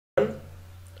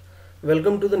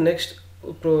Welcome to the next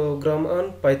program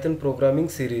on Python programming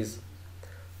series.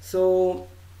 So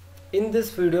in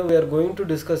this video we are going to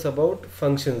discuss about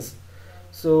functions.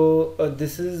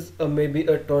 This is maybe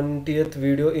a 20th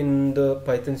video in the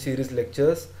Python series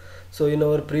lectures. So in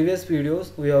our previous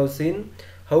videos we have seen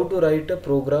how to write a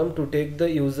program to take the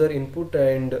user input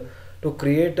and to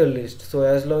create a list. So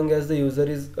as long as the user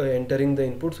is entering the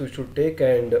inputs, we should take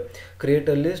and create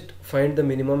a list, find the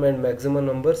minimum and maximum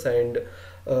numbers, and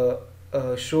uh,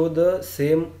 show the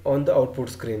same on the output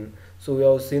screen. So we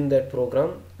have seen that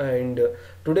program, and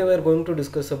today we are going to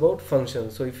discuss about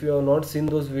functions. So if you have not seen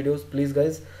those videos, please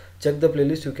guys check the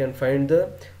playlist. You can find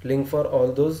the link for all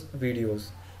those videos.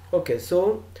 Okay,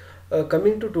 so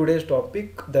coming to today's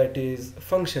topic, that is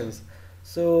functions.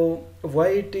 So why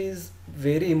it is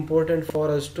very important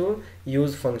for us to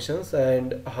use functions,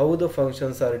 and how the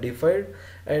functions are defined,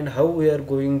 and how we are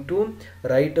going to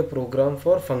write a program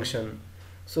for function.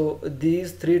 So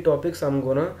these three topics I'm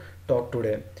gonna talk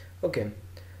today. Okay,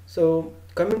 so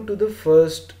coming to the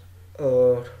first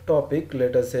topic,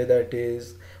 let us say, that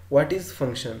is what is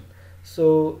function.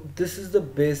 So this is the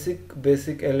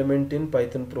basic element in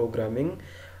Python programming.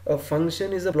 A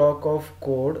function is a block of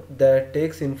code that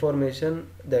takes information,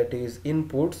 that is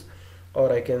inputs,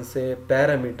 or I can say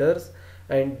parameters,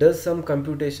 and does some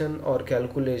computation or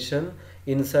calculation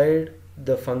inside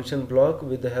the function block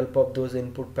with the help of those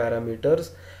input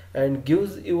parameters, and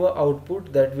gives you a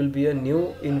output that will be a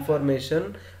new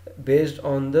information based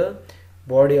on the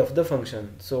body of the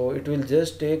function. So it will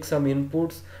just take some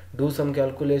inputs, do some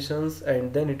calculations,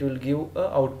 and then it will give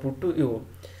a output to you.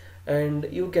 And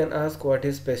you can ask what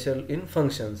is special in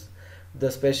functions. The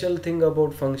special thing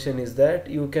about function is that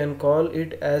you can call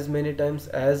it as many times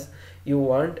as you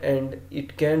want, and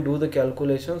it can do the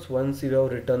calculations once you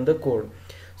have written the code.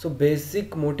 So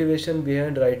basic motivation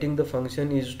behind writing the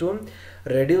function is to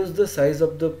reduce the size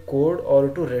of the code or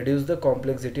to reduce the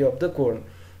complexity of the code.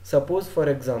 Suppose for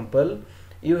example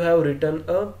you have written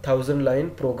a 1000 line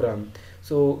program,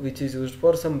 so which is used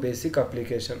for some basic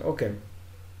application. Okay,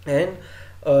 and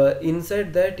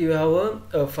inside that you have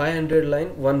a 500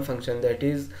 line one function, that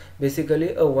is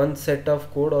basically a one set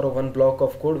of code or a one block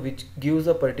of code which gives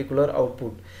a particular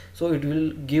output. So it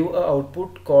will give a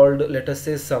output called, let us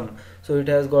say, sum. So it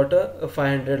has got a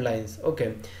 500 lines.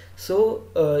 Okay, so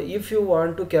if you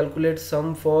want to calculate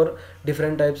sum for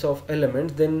different types of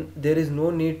elements, then there is no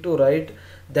need to write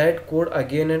that code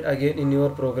again and again in your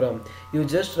program. You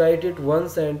just write it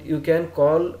once and you can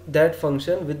call that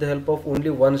function with the help of only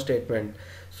one statement.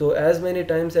 So as many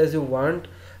times as you want,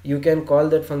 you can call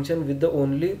that function with the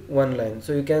only one line.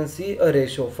 So you can see a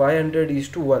ratio 500 is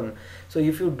to 1. So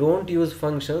if you don't use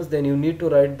functions, then you need to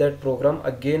write that program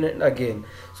again and again.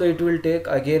 So it will take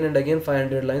again and again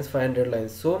 500 lines, 500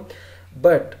 lines. So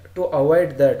but to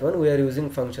avoid that one, we are using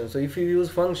function. So if you use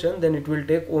function, then it will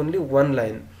take only one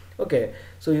line. Okay,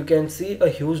 so you can see a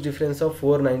huge difference of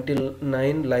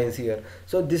 499 lines here.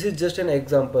 So this is just an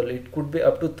example, it could be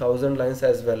up to 1000 lines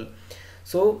as well.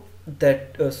 So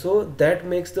that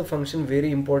makes the function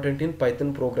very important in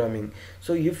Python programming.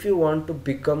 So if you want to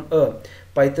become a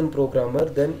Python programmer,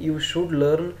 then you should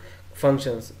learn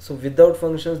functions. So without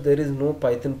functions there is no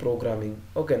Python programming.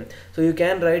 Okay, so you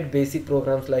can write basic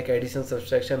programs like addition,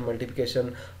 subtraction,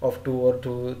 multiplication of 2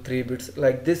 or 3 bits,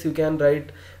 like this you can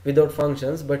write without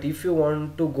functions. But if you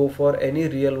want to go for any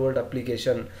real world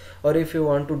application, or if you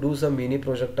want to do some mini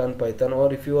project on Python,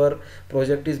 or if your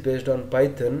project is based on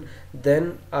Python,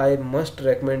 then I must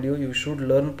recommend you should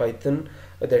learn Python,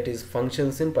 that is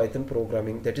functions in Python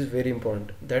programming. That is very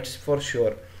important, that's for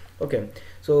sure. Okay,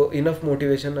 so enough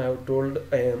motivation, I have told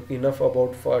enough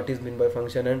about what is meant by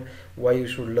function and why you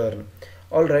should learn.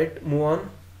 All right, move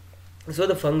on. So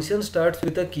the function starts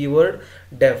with a keyword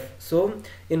def. So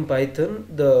in Python,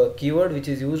 the keyword which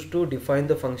is used to define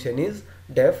the function is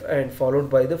def, and followed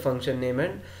by the function name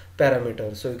and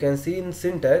parameter. So you can see in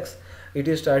syntax it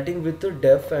is starting with the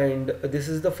def, and this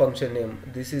is the function name.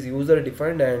 This is user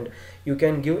defined, and you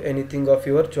can give anything of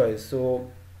your choice.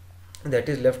 So that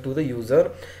is left to the user,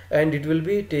 and it will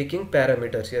be taking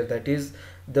parameters here, that is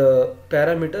the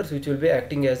parameters which will be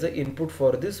acting as the input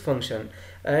for this function.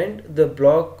 And the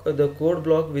code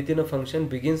block within a function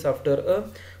begins after a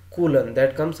colon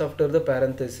that comes after the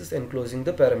parenthesis enclosing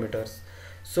the parameters.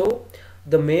 So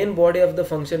the main body of the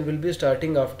function will be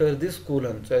starting after this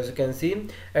colon. So as you can see,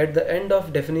 at the end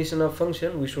of definition of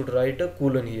function we should write a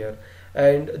colon here,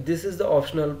 and this is the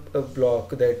optional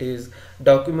block, that is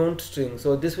document string.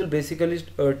 So this will basically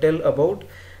tell about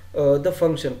the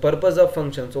function, purpose of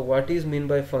function. So what is mean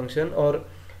by function, or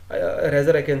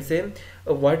rather I can say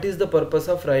what is the purpose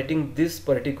of writing this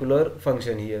particular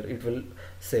function here, it will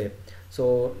say.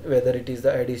 So whether it is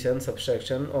the addition,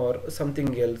 subtraction or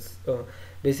something else,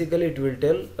 basically it will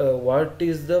tell what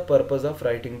is the purpose of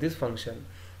writing this function.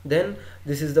 Then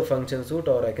this is the function suite,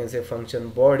 or I can say function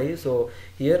body. So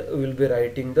here we will be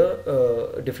writing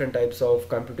the different types of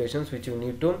computations which you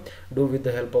need to do with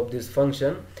the help of this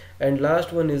function. And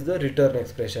last one is the return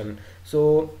expression.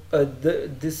 So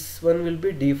this one will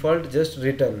be default just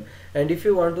return, and if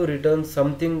you want to return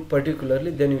something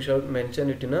particularly, then you should mention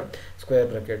it in a square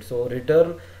bracket. So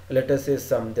return, let us say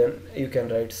sum, then you can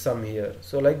write sum here.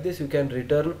 So like this you can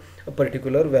return a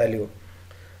particular value.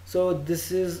 So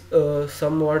this is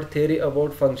somewhat theory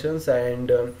about functions,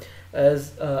 and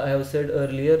as I have said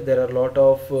earlier, there are a lot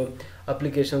of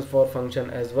applications for function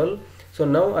as well. So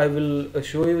now I will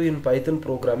show you in Python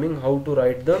programming how to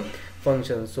write the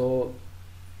function. So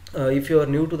if you are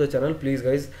new to the channel, please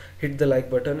guys hit the like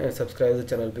button and subscribe the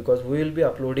channel, because we will be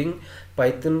uploading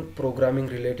Python programming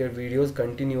related videos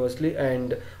continuously,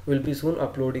 and will be soon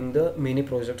uploading the mini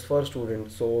projects for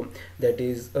students. So that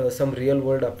is some real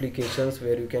world applications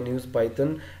where you can use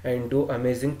Python and do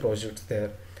amazing projects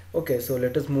there. Okay, so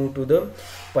let us move to the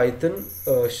Python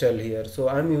shell here. So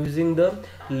I'm using the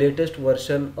latest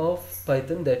version of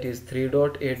Python, that is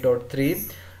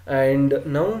 3.8.3, and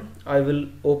now I will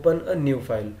open a new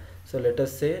file. So let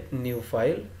us say new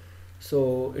file.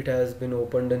 So it has been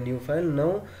opened a new file.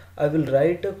 Now I will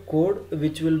write a code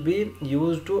which will be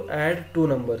used to add two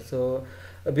numbers. So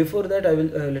before that I will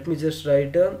let me just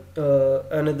write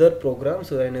another program.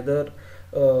 So another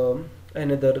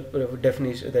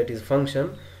definition, that is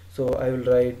function. So I will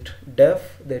write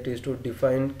def, that is to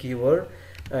define keyword,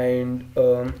 and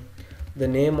the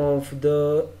name of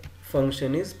the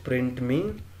function is print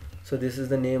me. So this is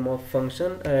the name of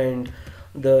function, and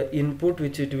the input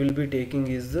which it will be taking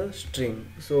is the string.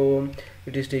 So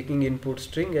it is taking input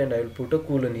string, and I will put a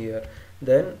colon here.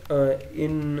 Then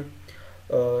in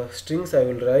strings I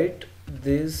will write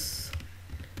this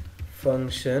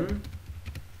function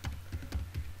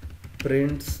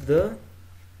prints the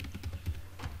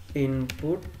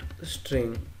input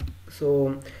string.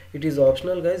 So it is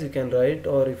optional guys, you can write,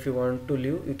 or if you want to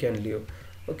leave you can leave.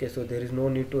 Okay, so there is no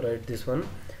need to write this one,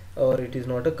 or it is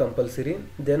not a compulsory.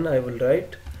 Then I will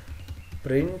write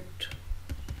print,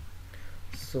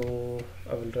 so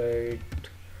I will write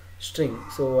string.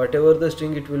 So whatever the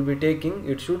string it will be taking,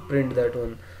 it should print that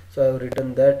one. So I have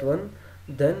written that one,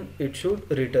 then it should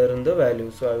return the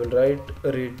value. So I will write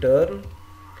return.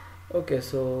 Okay,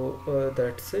 so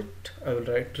that's it. I will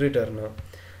write return now.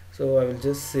 So I will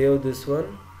just save this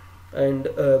one, and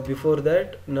before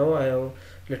that, now I have,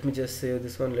 let me just save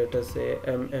this one. Let us say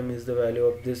mm is the value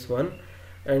of this one.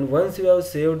 And once you have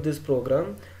saved this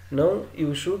program, now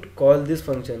you should call this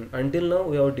function. Until now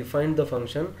we have defined the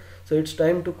function, so it's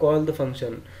time to call the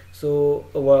function. So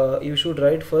you should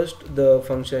write first the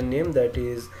function name, that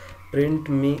is print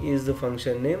me is the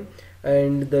function name,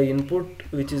 and the input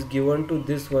which is given to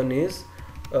this one is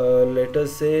let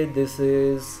us say this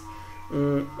is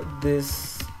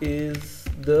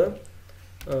the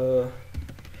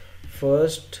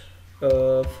first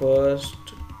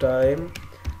time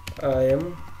I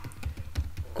am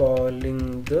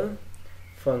calling the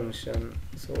function.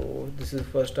 So this is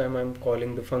first time I'm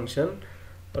calling the function.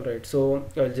 Alright, so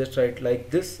I'll just write like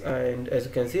this, and as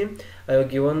you can see I have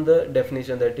given the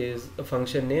definition, that is a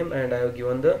function name, and I have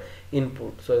given the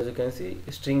input. So as you can see,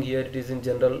 string here it is in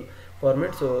general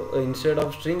format, so instead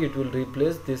of string it will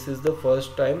replace this is the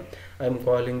first time I'm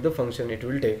calling the function it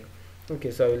will take.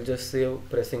 Okay, so I will just save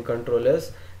pressing Ctrl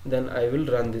S, then I will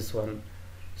run this one.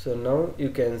 So now you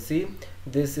can see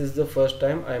this is the first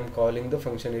time I am calling the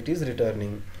function it is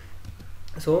returning.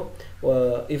 So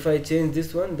if I change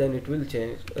this one, then it will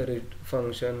change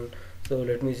function. So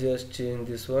let me just change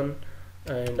this one,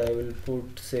 and I will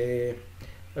put, say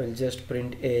I will just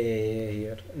print a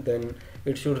here, then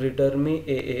it should return me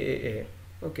a.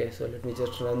 Okay, so let me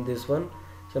just run this one.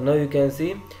 So now you can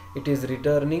see it is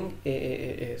returning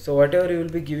a. So whatever you will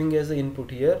be giving as the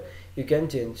input here, you can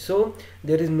change. So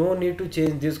there is no need to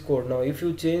change this code. Now if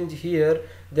you change here,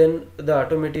 then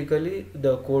automatically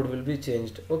the code will be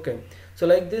changed. Okay, so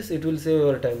like this it will save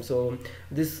your time. So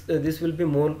this will be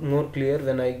more clear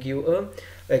when I give a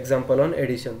example on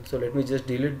addition. So let me just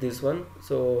delete this one.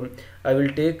 So I will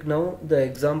take now the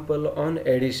example on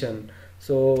addition.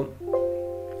 So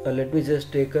let me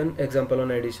just take an example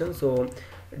on addition. So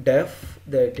def,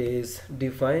 that is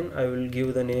define, I will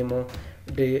give the name of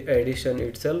the addition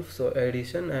itself. So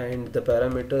addition, and the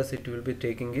parameters it will be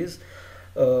taking is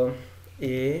a,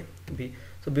 b.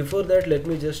 So before that, let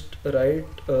me just write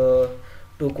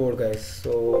to to code, guys.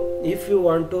 So if you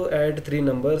want to add three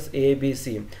numbers a, b,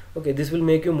 c, okay, this will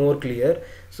make you more clear.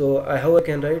 So how I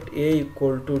can write a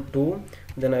equal to 2,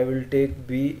 then I will take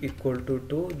b equal to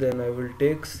 2, then I will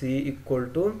take c equal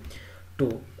to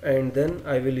 2, and then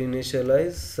I will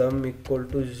initialize sum equal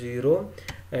to 0,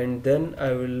 and then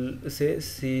I will say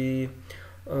c,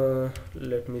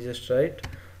 let me just write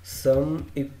sum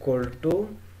equal to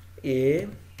a,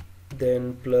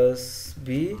 then plus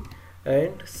b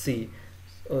and c.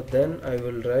 So then I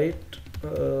will write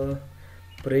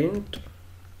print,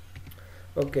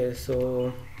 okay,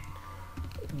 so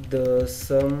the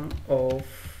sum of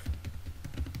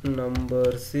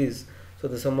numbers is, so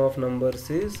the sum of numbers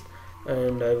is,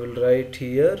 and I will write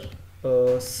here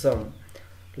sum.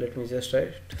 Let me just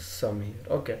write sum here.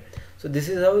 Okay, so this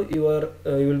is how you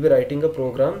will be writing a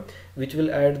program which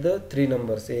will add the three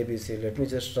numbers a, b, c. Let me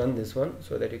just run this one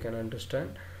so that you can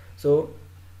understand. So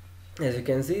as you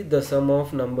can see, the sum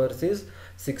of numbers is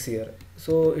 6 here,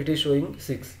 so it is showing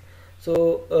 6.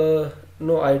 So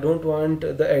no, I don't want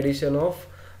the addition of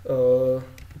 2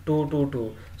 to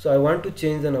 2, so I want to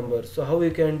change the number. So how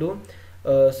you can do?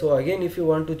 So again, if you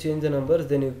want to change the numbers,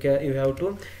 then you have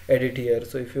to edit here.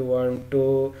 So if you want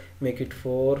to make it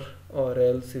 4, or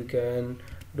else you can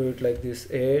do it like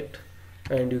this 8,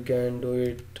 and you can do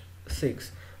it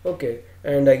 6. Okay,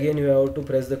 and again you have to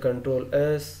press the Control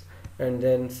S and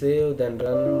then save, then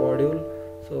run module.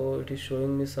 So it is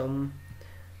showing me some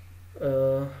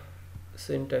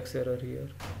syntax error here.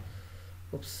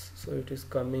 Oops, so it is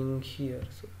coming here,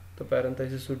 so the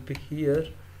parenthesis should be here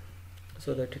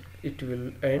so that it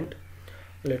will end.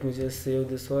 Let me just save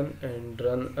this one and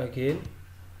run again.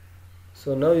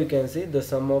 So now you can see the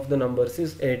sum of the numbers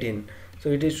is 18, so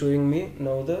it is showing me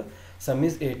now the sum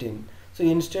is 18. So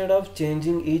instead of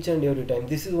changing each and every time,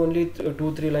 this is only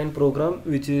 2-3 line program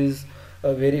which is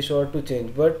very short to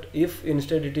change, but if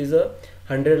instead it is a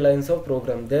 100 lines of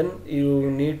program, then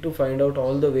you need to find out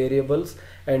all the variables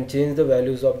and change the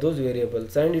values of those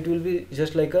variables, and it will be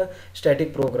just like a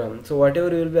static program. So whatever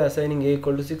you will be assigning, a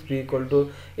equal to 6, b equal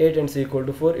to 8 and c equal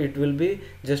to 4, it will be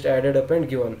just added up and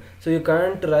given. So you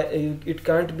can't write, it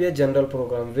can't be a general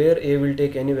program where a will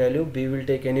take any value, b will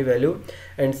take any value,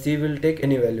 and c will take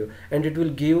any value, and it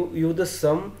will give you the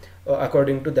sum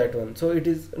according to that one. So it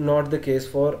is not the case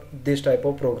for this type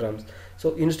of programs.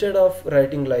 So instead of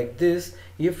writing like this,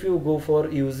 if you go for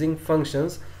using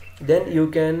functions, then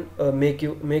you can make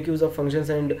use of functions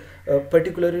and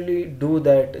particularly do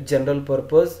that general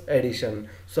purpose addition.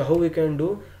 So how we can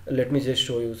do, let me just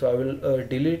show you. So I will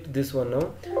delete this one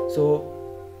now.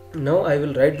 So now I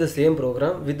will write the same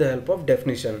program with the help of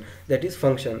definition, that is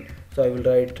function. So I will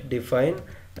write define,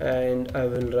 and I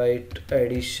will write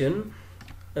addition,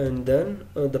 and then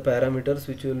the parameters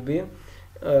which will be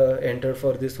entered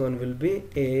for this one will be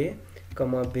a,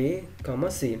 comma b,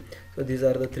 comma c. So these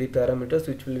are the three parameters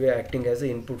which will be acting as an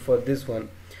input for this one.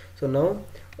 So now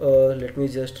let me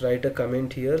just write a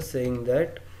comment here saying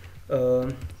that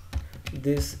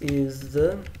this is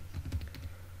the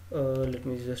let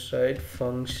me just write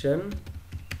function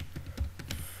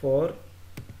for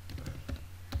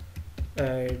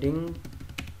adding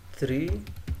three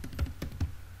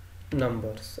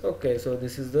numbers. Okay, so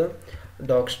this is the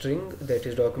doc string, that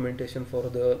is documentation for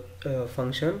the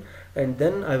function, and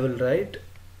then I will write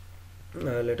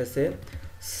let us say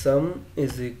sum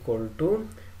is equal to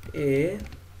a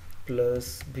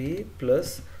plus b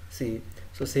plus c.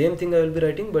 So same thing I will be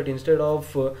writing, but instead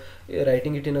of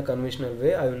writing it in a conventional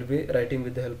way, I will be writing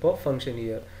with the help of function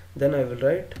here. Then I will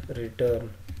write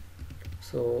return.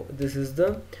 So this is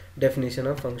the definition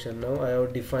of function. Now I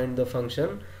have defined the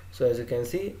function. So as you can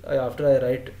see, after I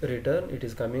write return, it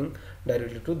is coming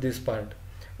directly to this part.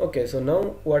 Okay, so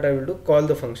now what I will do, call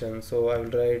the function. So I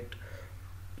will write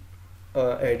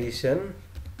addition.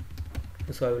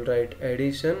 So I will write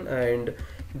addition and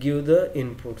give the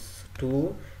inputs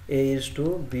to a is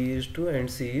 2, b is 2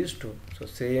 and c is 2. So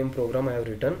same program I have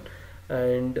written,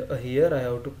 and here I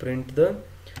have to print the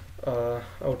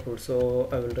output. So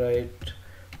I will write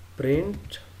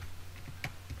print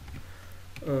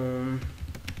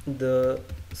the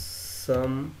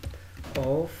sum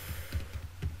of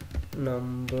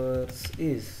numbers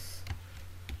is,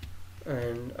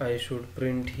 and I should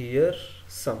print here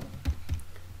sum.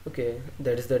 Okay,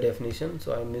 that is the definition.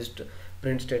 So I missed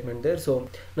print statement there. So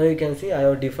now you can see I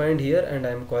have defined here and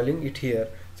I am calling it here.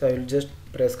 So I will just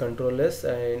press Ctrl S,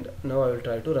 and now I will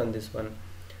try to run this one.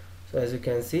 So as you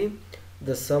can see,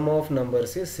 the sum of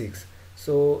numbers is 6.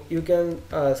 So you can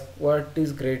ask what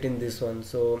is great in this one.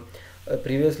 So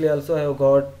previously also I have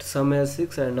got sum as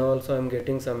 6, and now also I am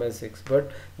getting sum as 6,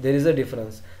 but there is a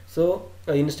difference. So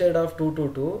instead of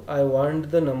 222 I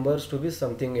want the numbers to be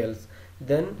something else.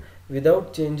 Then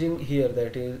without changing here,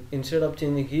 that is instead of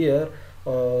changing here,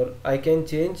 or I can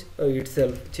change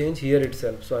change here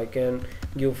itself. So I can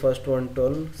give first one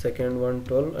 12, second one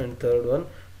 12, and third one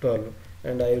 12,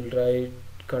 and I will write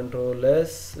control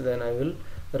S, then I will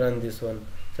run this one.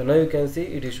 So now you can see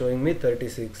it is showing me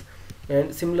 36.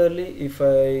 And similarly, if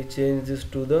I change this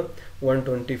to the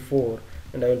 124,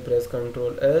 and I will press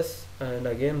control S and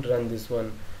again run this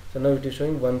one, so now it is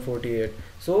showing 148.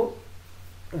 So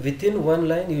within one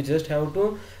line you just have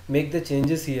to make the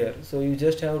changes here. So you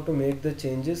just have to make the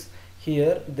changes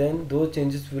here, then those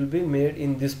changes will be made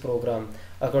in this program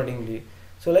accordingly.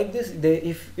 So like this,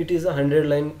 if it is a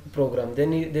 100-line program,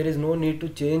 then there is no need to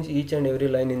change each and every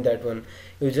line in that one.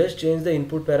 You just change the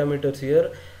input parameters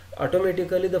here,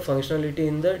 automatically the functionality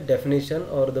in the definition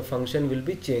or the function will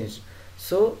be changed.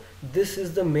 So this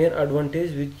is the main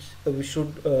advantage which we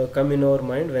should come in our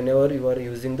mind whenever you are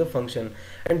using the function.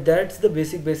 And that's the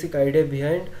basic idea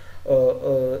behind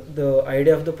the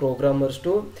idea of the programmers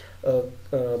to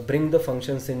bring the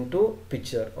functions into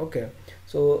picture. Okay,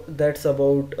 so that's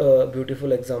about a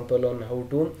beautiful example on how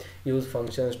to use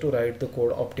functions to write the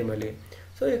code optimally.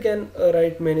 So you can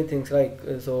write many things like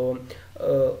so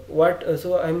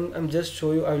I'm just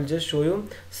show you, I will just show you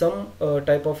some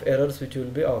type of errors which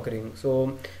will be occurring.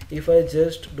 So if I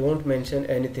just don't mention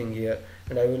anything here,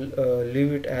 and I will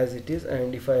leave it as it is,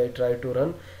 and if I try to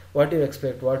run, what you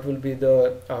expect, what will be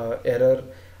the error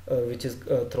which is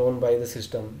thrown by the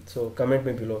system? So comment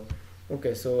me below.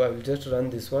 Okay, so I will just run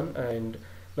this one, and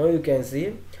now you can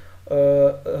see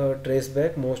trace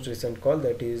back most recent call,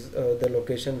 that is the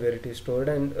location where it is stored,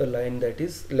 and a line that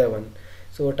is 11.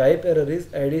 So type error is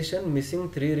addition missing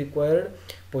 3 required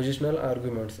positional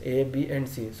arguments A, B and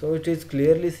C. So it is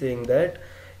clearly saying that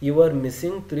you are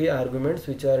missing 3 arguments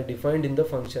which are defined in the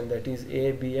function, that is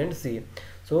A, B and C.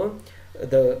 So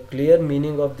the clear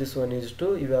meaning of this one is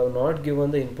to, you have not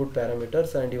given the input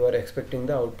parameters and you are expecting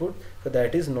the output, so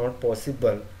that is not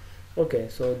possible. Okay,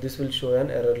 so this will show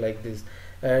an error like this.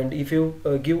 And if you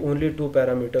give only 2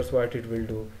 parameters, what it will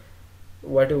do?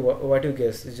 What you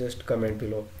guess? Just comment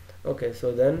below. Okay,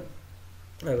 so then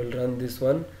I will run this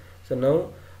one. So now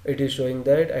it is showing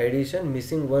that addition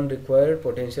missing 1 required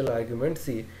potential argument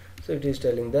C. So it is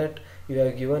telling that you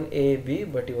have given A, B,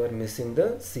 but you are missing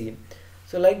the C.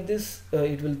 So like this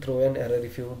it will throw an error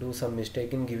if you do some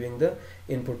mistake in giving the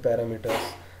input parameters.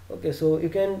 Okay, so you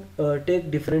can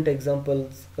take different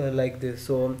examples like this.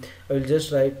 So I will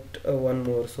just write one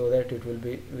more so that it will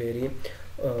be very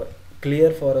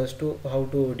clear for us to how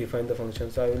to define the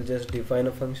function. So I will just define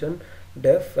a function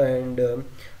def, and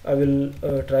I will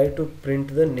try to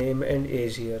print the name and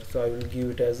age here. So I will give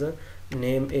it as a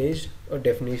name age or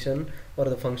definition or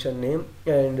the function name,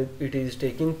 and it is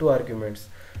taking 2 arguments.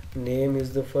 Name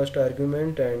is the first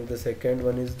argument and the second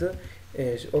one is the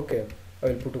age. Okay, I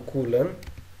will put a colon.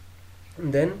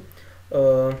 Then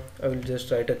I will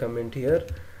just write a comment here.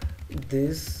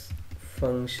 This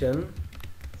function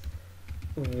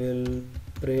will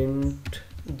print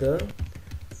the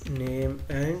name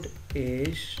and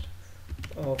age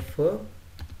of a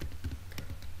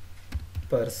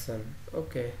person.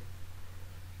 Okay,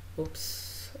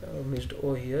 oops, I missed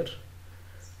O here.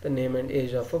 The name and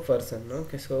age of a person.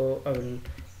 Okay, so I will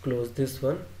close this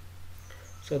one.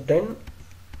 So then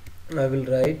I will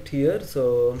write here,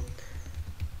 so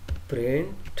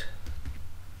print,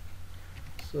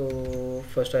 so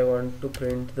first I want to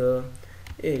print the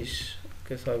age.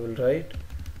 Okay, so I will write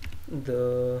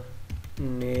the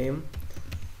name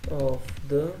of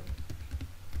the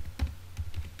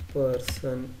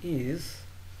person is,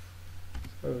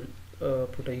 I will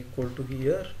put a equal to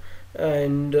here,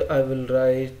 and I will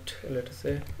write, let us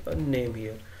say, a name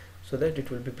here, so that it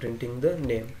will be printing the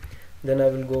name. Then I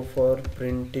will go for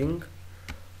printing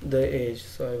the age,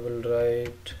 so I will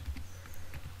write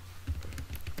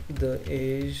the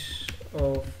age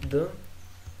of the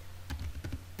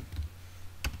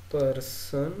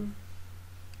person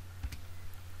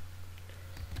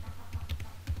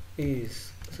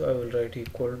is, so I will write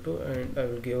equal to, and I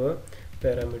will give a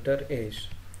parameter age,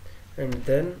 and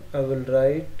then I will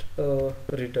write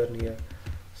return here,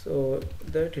 so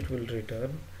that it will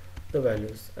return the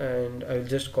values. And I will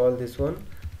just call this one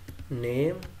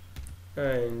name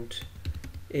and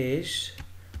age.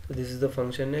 So this is the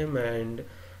function name, and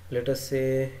let us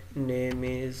say name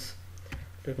is,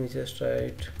 let me just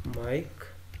write Mike,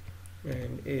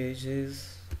 and age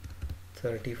is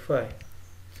 35.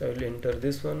 So I will enter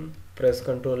this one, press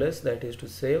Ctrl S, that is to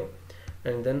save,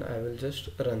 and then I will just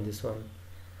run this one.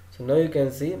 So now you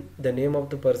can see the name of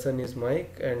the person is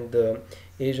Mike and the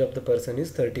age of the person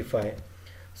is 35.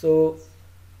 So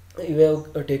you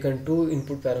have taken two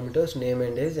input parameters, name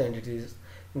and age, and it is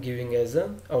giving as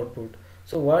a output.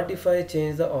 So what if I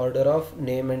change the order of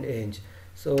name and age?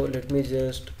 So let me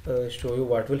just show you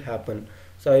what will happen.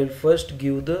 So I will first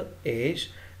give the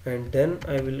age and then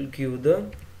I will give the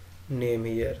name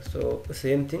here. So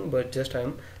same thing, but just I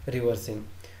am reversing.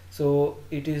 So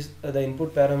it is the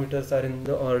input parameters are in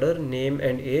the order name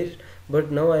and age,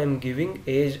 but now I am giving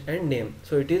age and name,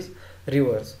 so it is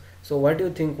reverse. So what do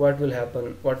you think, what will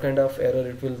happen, what kind of error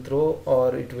it will throw,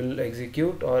 or it will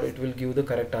execute, or it will give the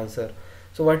correct answer?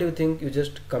 So what do you think? You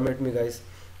just comment me, guys.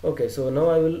 Okay, so now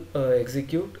I will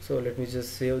execute. So let me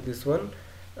just save this one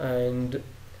and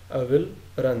I will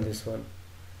run this one.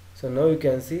 So now you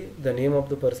can see the name of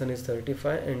the person is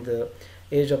 35 and the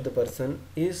age of the person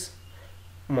is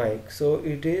Mike. So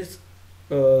it is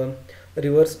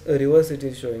reverse it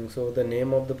is showing. So the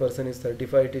name of the person is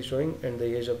 35 it is showing, and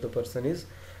the age of the person is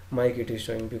Mike it is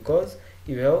showing, because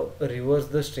you have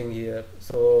reversed the string here.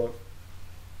 So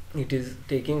it is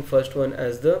taking first one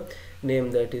as the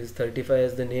name, that is 35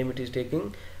 as the name it is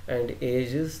taking, and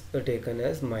age is taken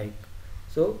as Mike.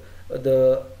 So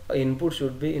the input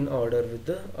should be in order with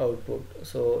the output.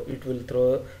 So it will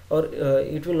throw, or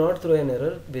it will not throw an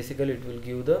error, basically it will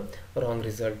give the wrong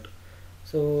result.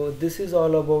 So this is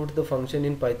all about the function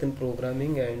in Python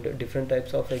programming and different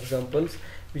types of examples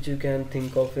which you can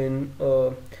think of in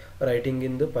writing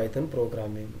in the Python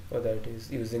programming, that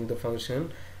is using the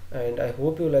function. And I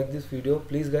hope you like this video.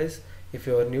 Please guys, if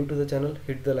you are new to the channel,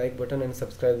 hit the like button and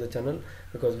subscribe the channel,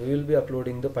 because we will be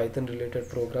uploading the Python related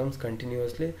programs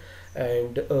continuously,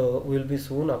 and we will be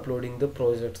soon uploading the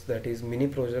projects, that is mini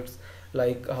projects,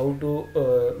 like how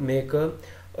to make a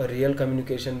real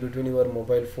communication between your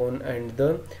mobile phone and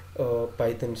the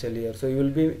Python shell here. So you will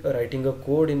be writing a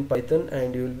code in Python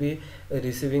and you will be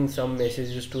receiving some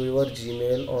messages to your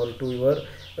Gmail or to your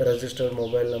registered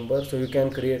mobile number. So you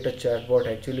can create a chatbot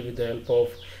actually with the help of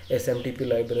SMTP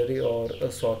library or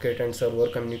a socket and server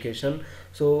communication.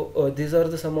 So these are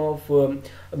the some of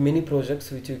mini projects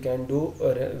which you can do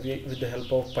with the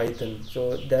help of Python.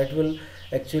 So that will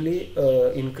actually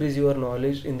increase your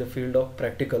knowledge in the field of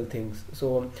practical things.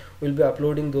 So we'll be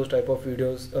uploading those type of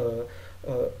videos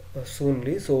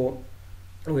soonly. So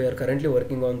we are currently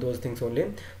working on those things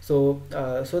only. So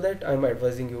so that I'm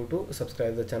advising you to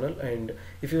subscribe the channel, and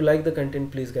if you like the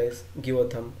content, please guys give a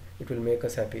thumb, it will make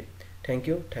us happy. Thank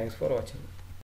you, thanks for watching.